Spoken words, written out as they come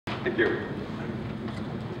Thank you.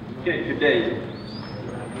 Okay, good day,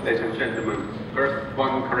 ladies and gentlemen. First,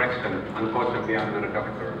 one correction. Unfortunately, I'm not a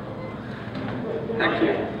doctor. Thank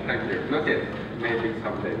you. Thank you. Not yet. Maybe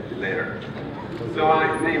someday later. So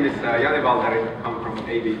my name is Jani Valtari. I'm from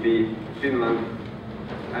ABB, Finland.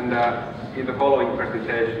 And in the following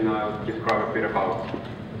presentation, I'll describe a bit about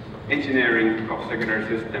engineering of secondary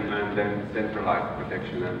system and then centralized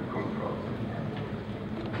protection and control.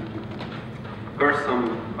 First,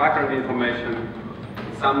 some background information,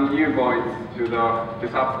 some new points to the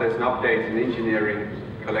substation updates in engineering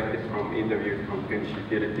collected from interviews from Finnish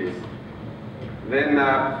utilities. Then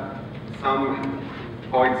some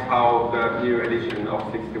points how the new edition of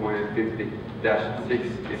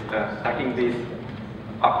 6150-6 is tackling these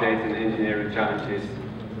updates in engineering challenges.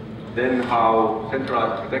 Then how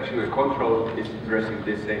centralized protection and control is addressing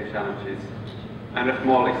these same challenges. And a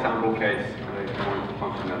small example case related to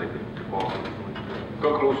functionality before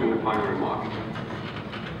conclusion and final remarks.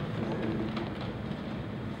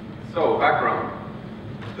 So, background.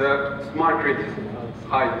 The smart grid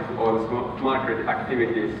hype or the smart grid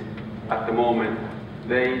activities at the moment,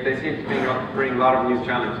 they seem to bring a lot of new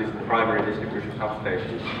challenges to primary distribution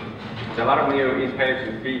substations. There are a lot of new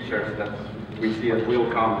intelligent features that we see that will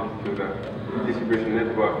come to the distribution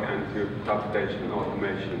network and to substation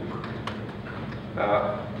automation.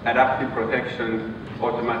 Adaptive protection,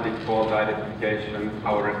 automatic fault identification,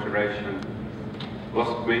 power restoration,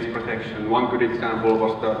 lost waste protection. One good example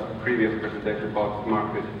was the previous presentation about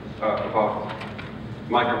smart grid, about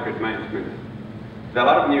microgrid management. There are a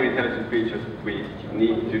lot of new intelligent features we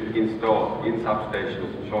need to install in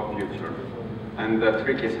substations in the short future. And the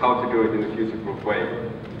trick is how to do it in a future-proof way.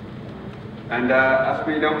 And as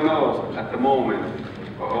we don't know at the moment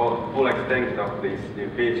the full extent of these new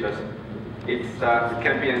features, it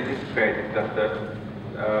can be anticipated that the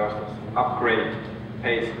upgrade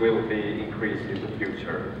pace will be increased in the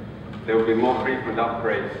future. There will be more frequent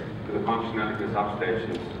upgrades to the functionality of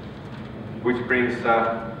substations, which brings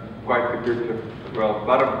quite a good, well, a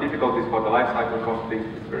lot of difficulties for the life cycle costing.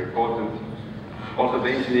 It's very important. Also, the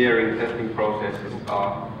engineering testing processes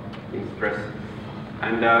are in stress.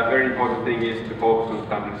 And a very important thing is to focus on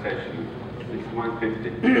standardization,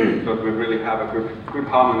 6150, so that we really have a good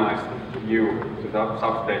harmonized view to the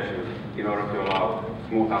substations in order to allow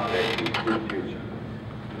smooth updates in the future.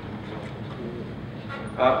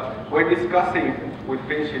 When discussing with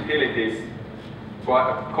Finnish utilities, a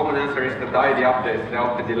common answer is that the ID updates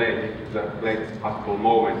are often delayed to the latest possible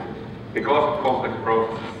moment because of complex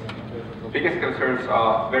processes. Biggest concerns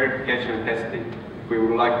are verification and testing. If we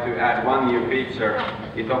would like to add one new feature,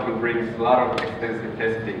 it often brings a lot of extensive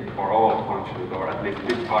testing for all functions, or at least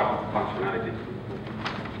this part of the functionality.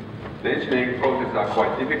 The engineering processes are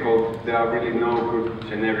quite difficult. There are really no good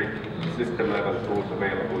generic system-level tools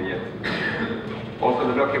available yet. Also,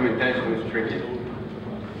 the documentation is tricky.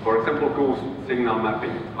 For example, goose signal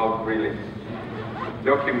mapping, how to really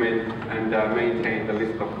document and maintain the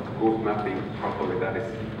list of goose mapping properly, that is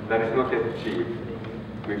not yet achieved.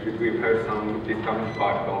 We've heard some discussions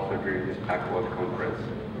about it also during this PAC World Conference.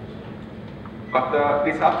 But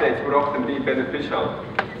these updates would often be beneficial.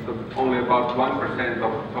 So only about 1%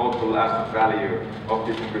 of total asset value of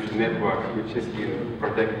distribution networks, which is in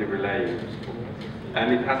protective relaying.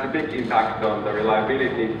 And it has a big impact on the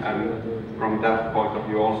reliability, and from that point of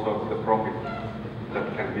view also the profit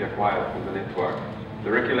that can be acquired from the network.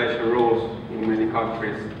 The regulation rules in many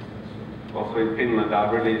countries, also in Finland, are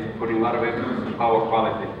really putting a lot of emphasis on power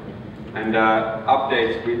quality. And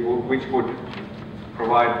updates which would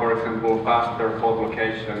provide, for example, faster fault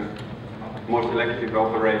location, more selective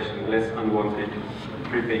operation, less unwanted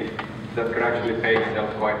tripping, that could actually pay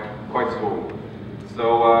itself quite soon.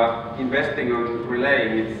 So investing on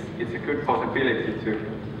relaying, it's a good possibility to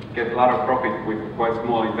get a lot of profit with quite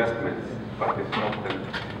small investments, but it's often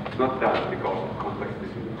not done because of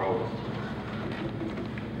complexities in the process.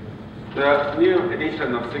 The new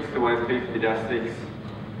edition of 6150-6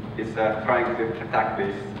 is trying to attack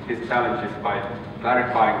these challenges by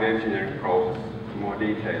clarifying the engineering process in more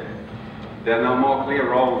detail. There are now more clear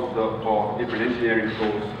roles for different engineering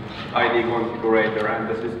tools, ID configurator and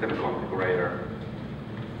the system configurator.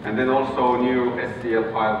 And then also new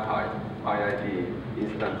SCL file type, IID,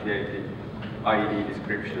 instantiated IED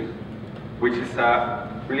description, which is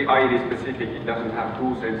really IED specific. It doesn't have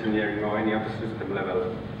goose engineering or any other system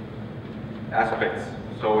level aspects.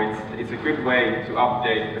 So it's a good way to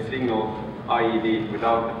update a single IED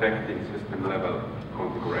without affecting system level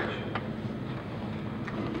configuration.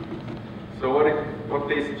 So what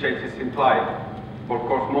these changes imply? Of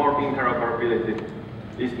course, more interoperability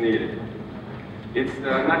is needed. It's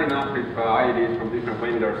not enough if IEDs from different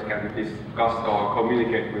vendors can discuss or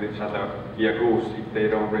communicate with each other via GUIs if they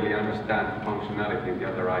don't really understand the functionality in the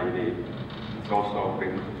other IED. It's also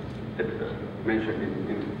been mentioned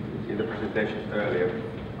in the presentations earlier.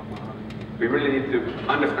 We really need to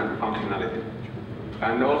understand the functionality.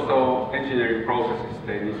 And also engineering processes,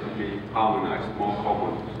 they need to be harmonized, more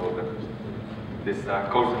common, so that this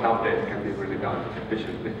constant update can be really done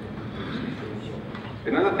efficiently.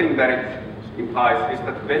 Another thing that it implies is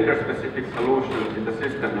that vendor-specific solutions in the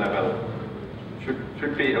system level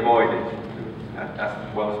should be avoided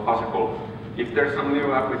as well as possible. If there's some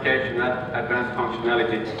new application, advanced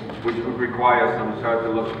functionality, which would require some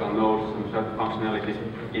certain logical nodes, some certain functionality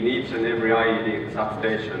in each and every IED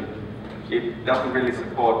substation, it doesn't really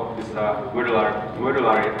support this modular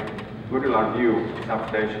view of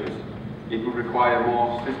substations. It would require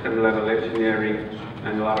more system-level engineering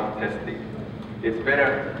and a lot of testing. It's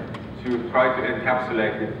better to try to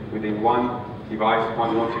encapsulate it within one device,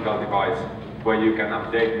 one logical device, where you can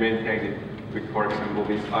update, maintain it with, for example,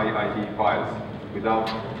 these IID files without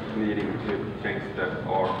needing to change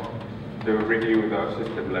or to review the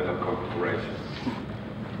system-level configuration.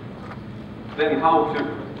 Then how to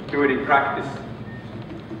do it in practice?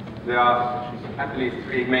 There are at least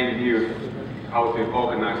 3 main views how to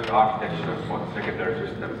organize the architecture for the secondary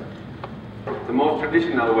systems. The most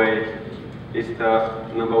traditional way is the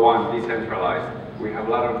number 1, decentralized. We have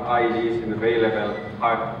a lot of IEDs in the bay level,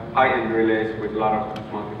 high-end relays with a lot of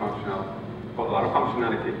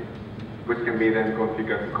functionality, which can be then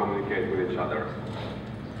configured to communicate with each other.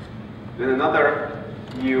 Then another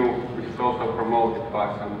view, which is also promoted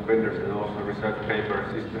by some vendors and also research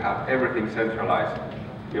papers, is to have everything centralized.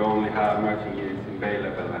 You only have merging units in bay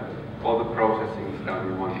level, and all the processing is done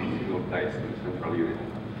in one single place in the central unit.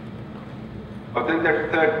 But then there's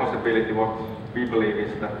a third possibility, what we believe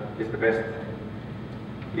is the best.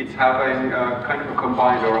 It's having kind of a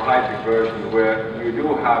combined or a hybrid version where you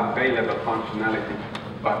do have bay-level functionality,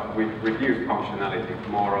 but with reduced functionality,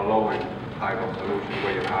 more a low-end type of solution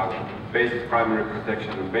where you have basic primary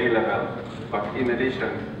protection on bay level, but in addition,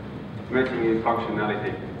 merging in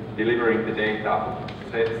functionality, delivering the data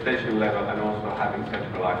station level, and also having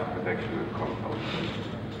centralized protection and control.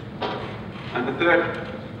 And the third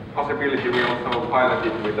possibility we also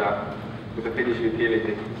piloted with a Finnish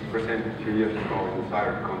utility presented 2 years ago in the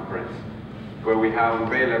CIRT conference, where we have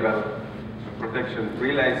bay-level protection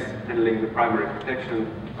relays handling the primary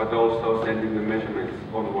protection, but also sending the measurements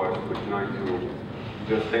onwards with 9.2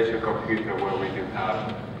 to the station computer where we can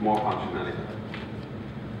have more functionality.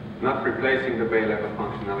 Not replacing the bay-level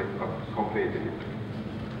functionality, but completing it.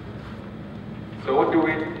 So what do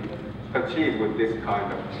we achieve with this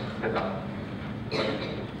kind of setup?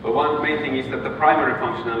 Well, one main thing is that the primary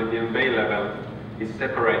functionality on bay level is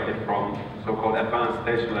separated from so-called advanced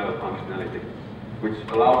station level functionality, which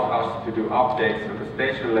allows us to do updates on the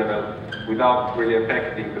station level without really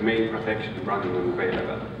affecting the main protection running on the bay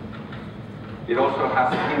level. It also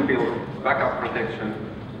has inbuilt backup protection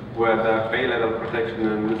where the bay level protection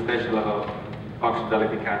and the station level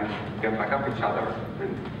functionality can back up each other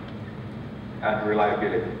and add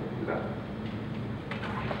reliability to that.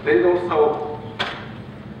 Then it also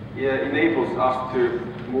enables us to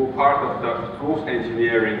move part of the rules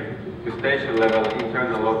engineering to station level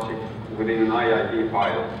internal logic within an IID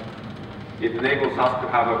file. It enables us to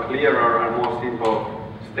have a clearer and more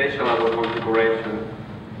simple station level configuration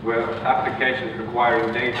where applications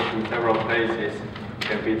requiring data from several places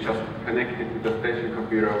can be just connected to the station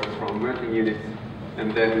computer from merging units,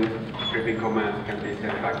 and then scripting commands can be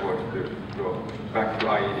sent backwards back to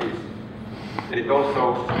IEDs. And it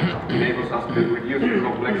also enables us to reduce the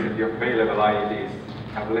complexity of bay level IEDs,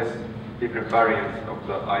 have less different variants of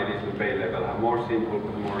the IEDs in bay level, have more simple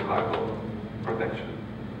but more reliable protection.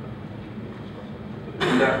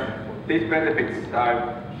 And these benefits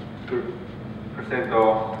I could present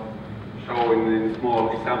or show in a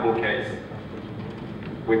small example case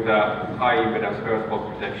with the high impedance earth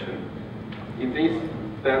fault protection. In these,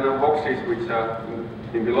 there are boxes which are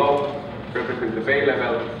in below represent the bay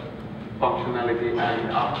level functionality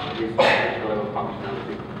and up is station level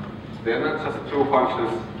functionality. They are not just two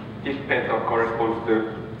functions. This petal corresponds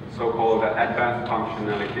to so-called advanced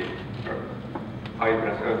functionality, or high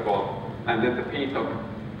impedance earth fault, and then the PTOC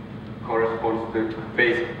corresponds to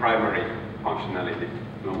basic primary functionality,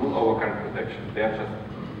 normal overcurrent protection. They are just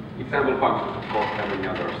example functions, of course, there are many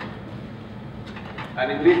others.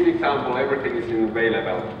 And in this example, everything is in the bay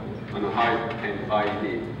level on a high-end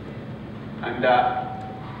IED. And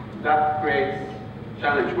that creates a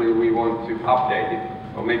challenge when we want to update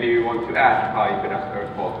it, or maybe we want to add high impedance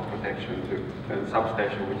earth fault protection to a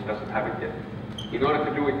substation which doesn't have it yet. In order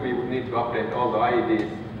to do it, we would need to update all the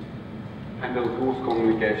IEDs, handle tools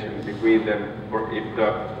communication between them, or if the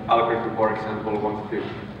algorithm, for example, wants to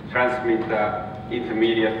transmit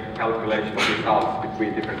intermediate calculation results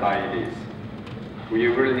between different IEDs. We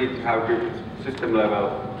really need to have good system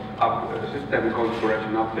level system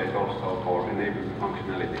configuration update also for enabling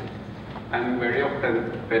functionality. And very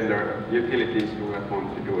often vendor utilities do not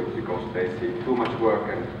want to do it because they see too much work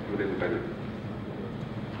and too little benefit.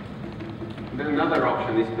 Then another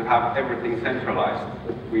option is to have everything centralized.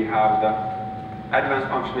 We have the advanced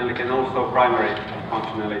functionality and also primary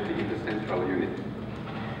functionality in the central unit.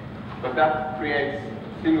 But that creates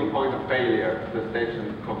single point of failure to the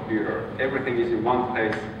station computer. Everything is in one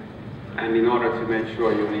place, and in order to make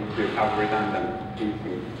sure, you need to have redundant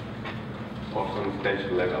PC also on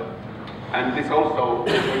station level. And this also,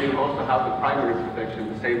 when you also have the primary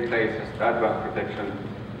protection the same place as the advanced protection,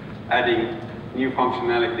 adding new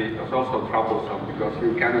functionality is also troublesome because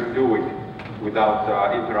you cannot do it without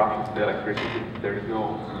interruptions to electricity.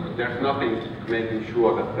 There's nothing making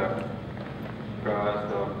sure that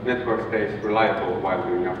the network stays reliable while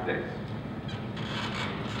doing updates.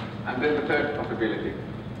 And then the third possibility.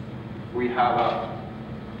 We have a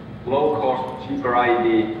low-cost, cheaper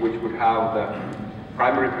ID which would have the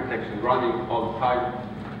primary protection running all the time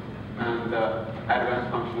and the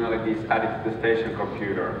advanced functionalities added to the station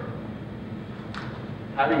computer.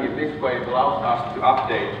 Having it this way allows us to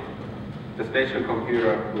update the station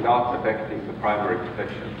computer without affecting the primary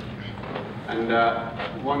protection. And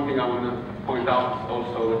one thing I want to point out is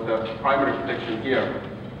also that the primary protection here,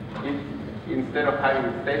 instead of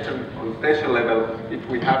having it on station level, if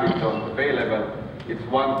we have it on the bay level, it's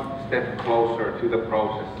one step closer to the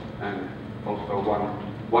process and also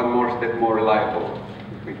one more step more reliable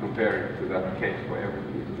if we compare it to that case where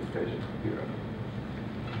everything is in the station computer.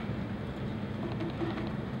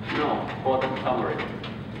 Now, for the summary.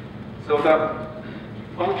 So the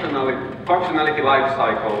functionality life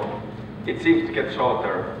cycle, it seems to get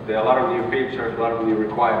shorter. There are a lot of new features, a lot of new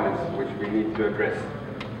requirements which we need to address.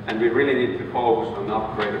 And we really need to focus on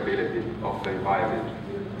upgradability of the environment.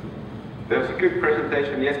 There was a good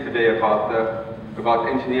presentation yesterday about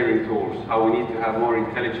engineering tools, how we need to have more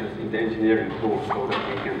intelligence in the engineering tools so that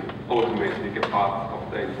we can automate bigger parts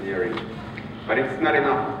of the engineering. But it's not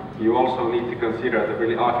enough. You also need to consider the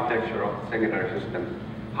really architecture of the secondary system,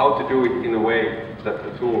 how to do it in a way that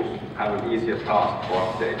the tools have an easier task for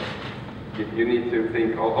updates. You need to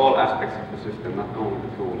think of all aspects of the system, not only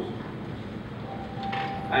the tools.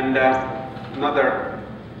 And another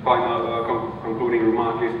final concluding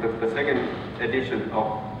remark is that the second edition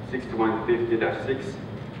of 6150-6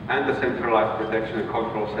 and the centralized protection and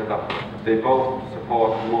control setup, they both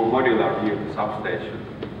support a more modular view of substation,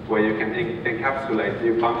 where you can encapsulate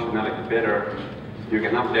new functionality better. You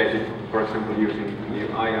can update it, for example, using new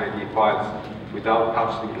IID files without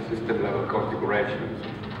touching the system level configuration,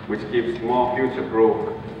 which gives more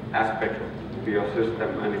future-proof aspect to your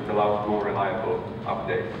system, and it allows more reliable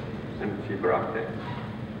updates and cheaper updates.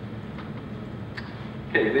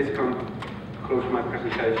 Okay, this concludes my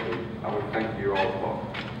presentation. I will thank you all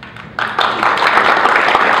for